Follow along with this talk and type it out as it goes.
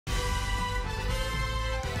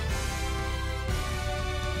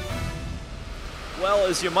Well,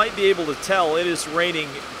 as you might be able to tell, it is raining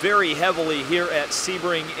very heavily here at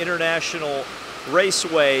Sebring International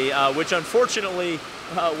Raceway, which unfortunately,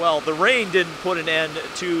 well, the rain didn't put an end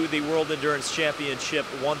to the World Endurance Championship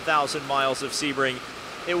 1,000 miles of Sebring.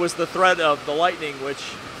 It was the threat of the lightning,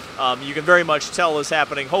 which you can very much tell is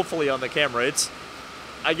happening, hopefully, on the camera.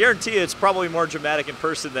 I guarantee you it's probably more dramatic in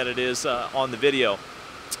person than it is on the video.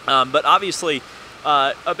 But obviously,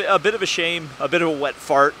 a bit of a shame, a bit of a wet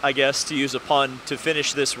fart, I guess, to use a pun, to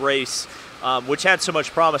finish this race, which had so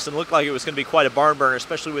much promise and looked like it was going to be quite a barn burner,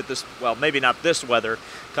 especially with this, well, maybe not this weather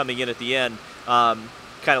coming in at the end, kind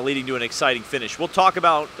of leading to an exciting finish. We'll talk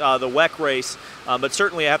about the WEC race, but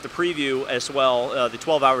certainly I have to preview as well the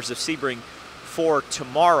 12 Hours of Sebring for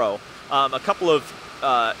tomorrow. A couple of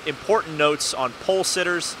important notes on pole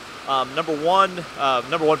sitters. Number one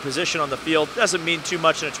position on the field doesn't mean too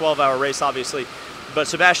much in a 12-hour race, obviously, but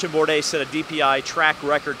Sebastian Bourdais set a DPI track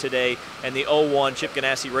record today, and the 01 Chip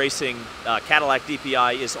Ganassi Racing Cadillac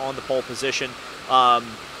DPI is on the pole position.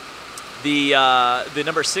 The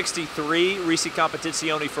number 63 Risi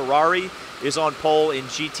Competizione Ferrari is on pole in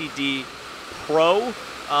GTD Pro,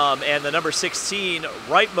 and the number 16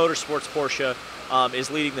 Wright Motorsports Porsche is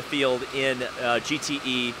leading the field in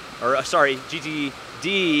GTD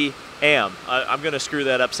AM. I'm going to screw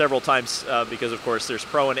that up several times because, of course, there's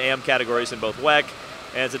Pro and AM categories in both WEC,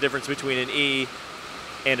 and it's a difference between an E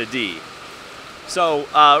and a D. So,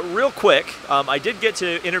 real quick, I did get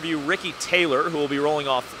to interview Ricky Taylor, who will be rolling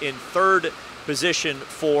off in third position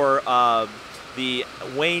for the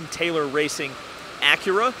Wayne Taylor Racing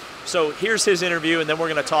Acura. So here's his interview, and then we're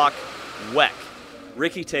going to talk WEC.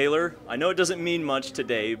 Ricky Taylor, I know it doesn't mean much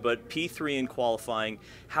today, but P3 in qualifying.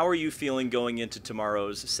 How are you feeling going into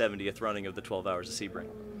tomorrow's 70th running of the 12 Hours of Sebring?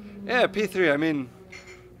 Yeah, P3, I mean,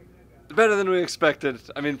 better than we expected.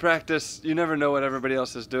 I mean, practice, you never know what everybody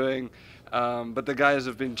else is doing, but the guys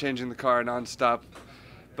have been changing the car nonstop.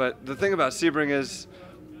 But the thing about Sebring is,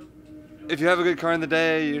 if you have a good car in the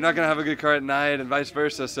day, you're not going to have a good car at night, and vice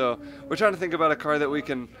versa. So we're trying to think about a car that we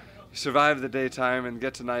can survive the daytime and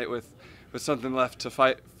get to night with something left to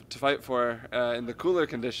fight for in the cooler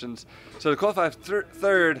conditions. So to qualify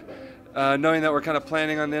third, knowing that we're kind of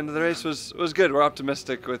planning on the end of the race was good. We're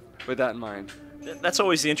optimistic with that in mind. That's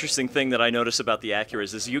always the interesting thing that I notice about the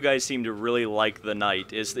Acuras is you guys seem to really like the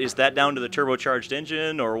night. Is that down to the turbocharged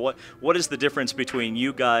engine, or what is the difference between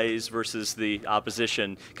you guys versus the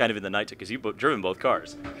opposition kind of in the night? Because you've driven both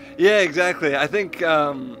cars. Yeah, exactly. I think the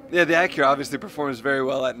Acura obviously performs very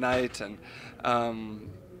well at night, and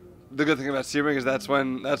the good thing about Sebring is that's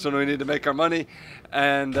when we need to make our money,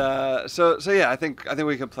 and so yeah, I think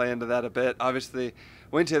we can play into that a bit. Obviously,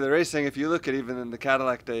 Wayne Taylor Racing, if you look at even in the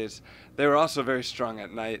Cadillac days, they were also very strong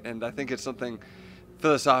at night, and I think it's something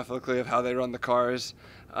philosophically of how they run the cars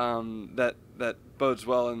that bodes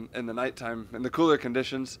well in the nighttime, in the cooler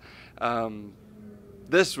conditions.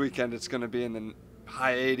 This weekend it's going to be in the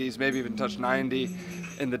high 80s, maybe even touch 90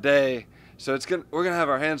 in the day, so we're going to have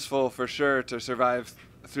our hands full for sure to survive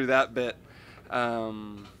through that bit.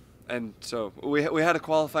 And so we had a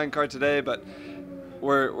qualifying car today, but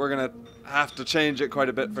we're going to have to change it quite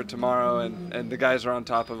a bit for tomorrow, and the guys are on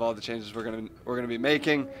top of all the changes we're going to be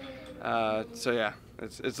making. So yeah,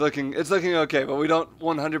 it's looking okay, but we don't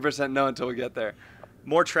 100% know until we get there.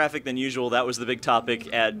 More traffic than usual. That was the big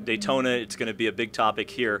topic at Daytona. It's going to be a big topic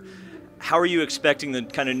here. How are you expecting the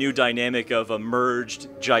kind of new dynamic of a merged,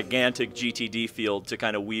 gigantic GTD field to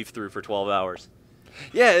kind of weave through for 12 hours?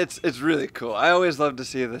 Yeah, it's really cool. I always love to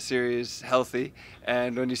see the series healthy,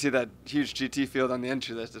 and when you see that huge GT field on the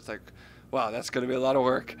entry list, it's like, wow, that's going to be a lot of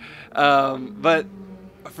work. But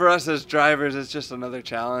for us as drivers, it's just another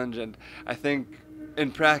challenge, and I think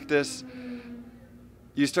in practice,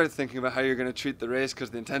 you start thinking about how you're going to treat the race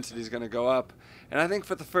because the intensity is going to go up. And I think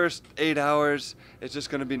for the first 8 hours, it's just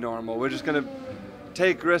going to be normal. We're just going to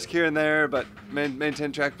take risk here and there, but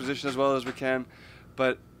maintain track position as well as we can.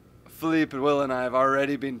 But Philippe and Will and I have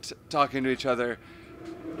already been talking to each other.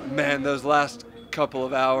 Man, those last couple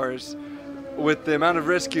of hours, with the amount of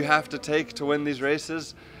risk you have to take to win these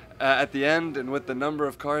races at the end, and with the number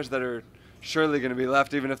of cars that are surely going to be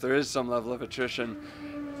left, even if there is some level of attrition,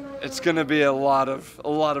 it's going to be a lot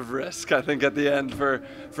of risk, I think, at the end for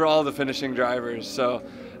all the finishing drivers. So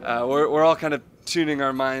we're all kind of tuning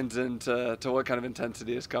our minds into what kind of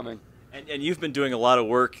intensity is coming. And you've been doing a lot of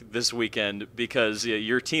work this weekend because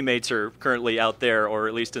your teammates are currently out there, or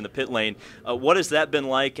at least in the pit lane. What has that been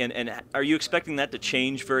like, and are you expecting that to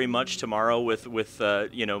change very much tomorrow with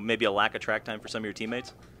maybe a lack of track time for some of your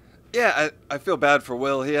teammates? Yeah, I feel bad for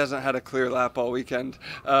Will. He hasn't had a clear lap all weekend.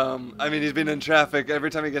 I mean, he's been in traffic. Every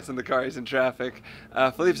time he gets in the car, he's in traffic.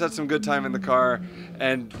 Philippe's had some good time in the car,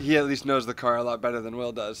 and he at least knows the car a lot better than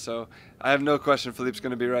Will does. So I have no question Philippe's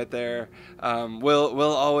going to be right there.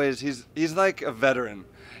 Will always, he's like a veteran.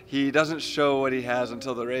 He doesn't show what he has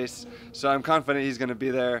until the race, so I'm confident he's going to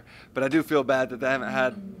be there. But I do feel bad that they haven't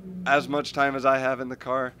had as much time as I have in the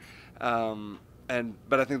car.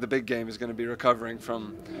 But I think the big game is going to be recovering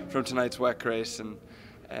from tonight's WEC race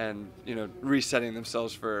and resetting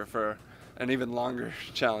themselves for an even longer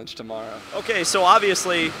challenge tomorrow. Okay, so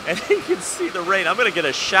obviously, and you can see the rain. I'm going to get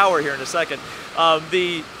a shower here in a second.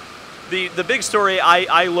 The big story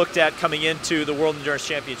I looked at coming into the World Endurance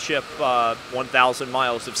Championship 1,000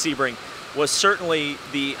 miles of Sebring was certainly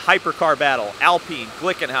the hypercar battle, Alpine,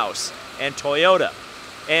 Glickenhaus, and Toyota.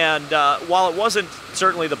 And while it wasn't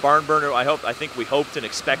certainly the barn burner I think we hoped and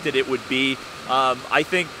expected it would be, I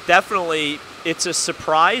think definitely it's a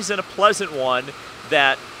surprise and a pleasant one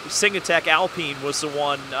that Signatek Alpine was the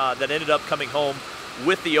one that ended up coming home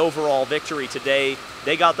with the overall victory today.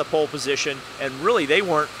 They got the pole position, and really they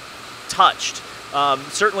weren't touched.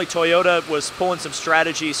 Certainly Toyota was pulling some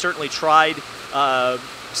strategy, certainly tried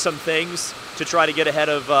some things to try to get ahead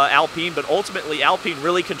of Alpine, but ultimately Alpine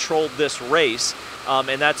really controlled this race.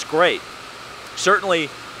 And that's great. Certainly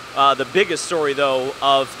the biggest story, though,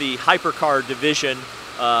 of the hypercar division,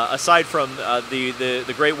 aside from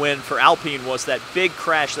the great win for Alpine, was that big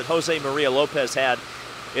crash that Jose Maria Lopez had.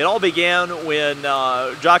 It all began when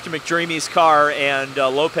Dr. McDreamy's car and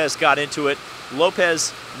Lopez got into it.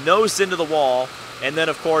 Lopez nosed into the wall, and then,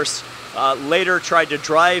 of course, later tried to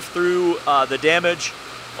drive through the damage,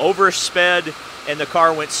 oversped, and the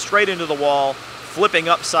car went straight into the wall, flipping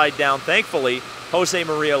upside down. Thankfully, Jose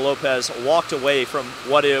Maria Lopez walked away from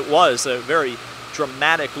what it was a very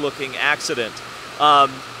dramatic-looking accident.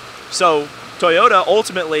 So Toyota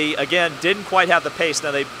ultimately, again, didn't quite have the pace.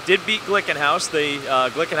 Now, they did beat Glickenhaus.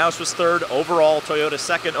 Glickenhaus was third overall, Toyota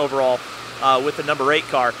second overall with the number 8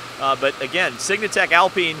 car. But again, Signatek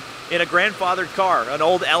Alpine in a grandfathered car, an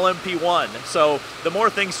old LMP1. So the more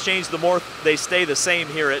things change, the more they stay the same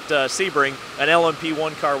here at Sebring, an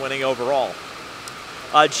LMP1 car winning overall.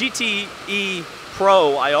 GTE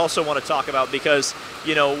Pro I also want to talk about because,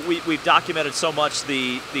 we've documented so much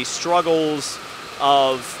the struggles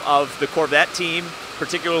of the Corvette team,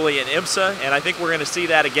 particularly in IMSA, and I think we're going to see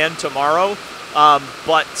that again tomorrow.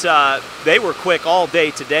 But they were quick all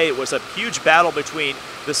day today. It was a huge battle between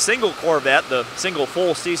the single Corvette, the single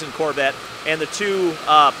full season Corvette, and the two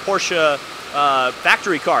Porsche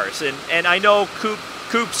factory cars. And I know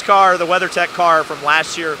Coop's car, the WeatherTech car from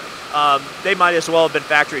last year, they might as well have been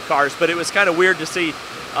factory cars, but it was kind of weird to see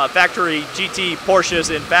factory GT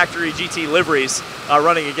Porsches in factory GT liveries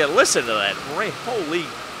running again. Listen to that rain, holy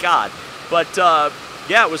God. But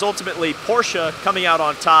yeah, it was ultimately Porsche coming out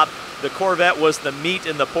on top. The Corvette was the meat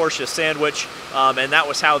in the Porsche sandwich, and that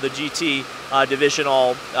was how the GT division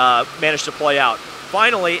all managed to play out.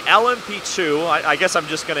 Finally, LMP2, I guess I'm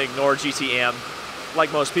just going to ignore GTM,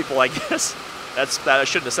 like most people, I guess. I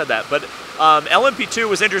shouldn't have said that. But LMP2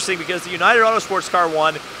 was interesting because the United Autosports car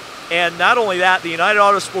won, and not only that, the United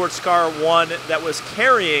Autosports car won that was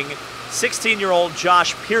carrying 16-year-old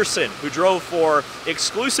Josh Pearson, who drove for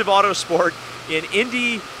Exclusive Autosport in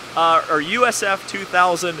Indy or USF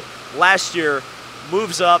 2000 last year,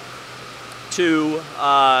 moves up to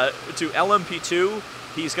LMP2.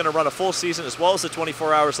 He's going to run a full season as well as the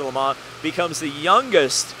 24 Hours of Le Mans, becomes the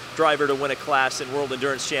youngest driver to win a class in World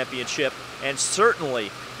Endurance Championship, and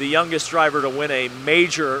certainly the youngest driver to win a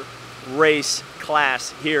major race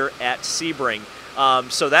class here at Sebring.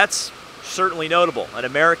 So that's certainly notable. An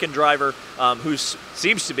American driver who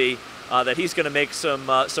seems to be that he's going to make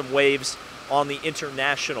some waves on the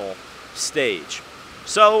international stage.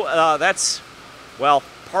 So that's, well,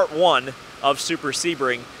 part one of Super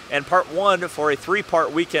Sebring, and part one for a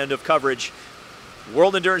 3-part weekend of coverage.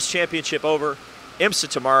 World Endurance Championship over, IMSA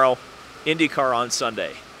tomorrow, IndyCar on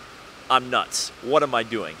Sunday. I'm nuts. What am I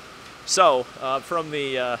doing? So from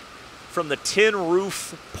the tin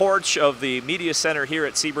roof porch of the media center here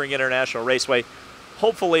at Sebring International Raceway,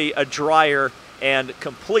 hopefully a drier and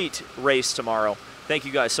complete race tomorrow. Thank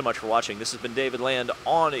you guys so much for watching. This has been David Land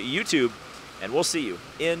on YouTube, and we'll see you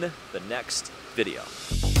in the next video.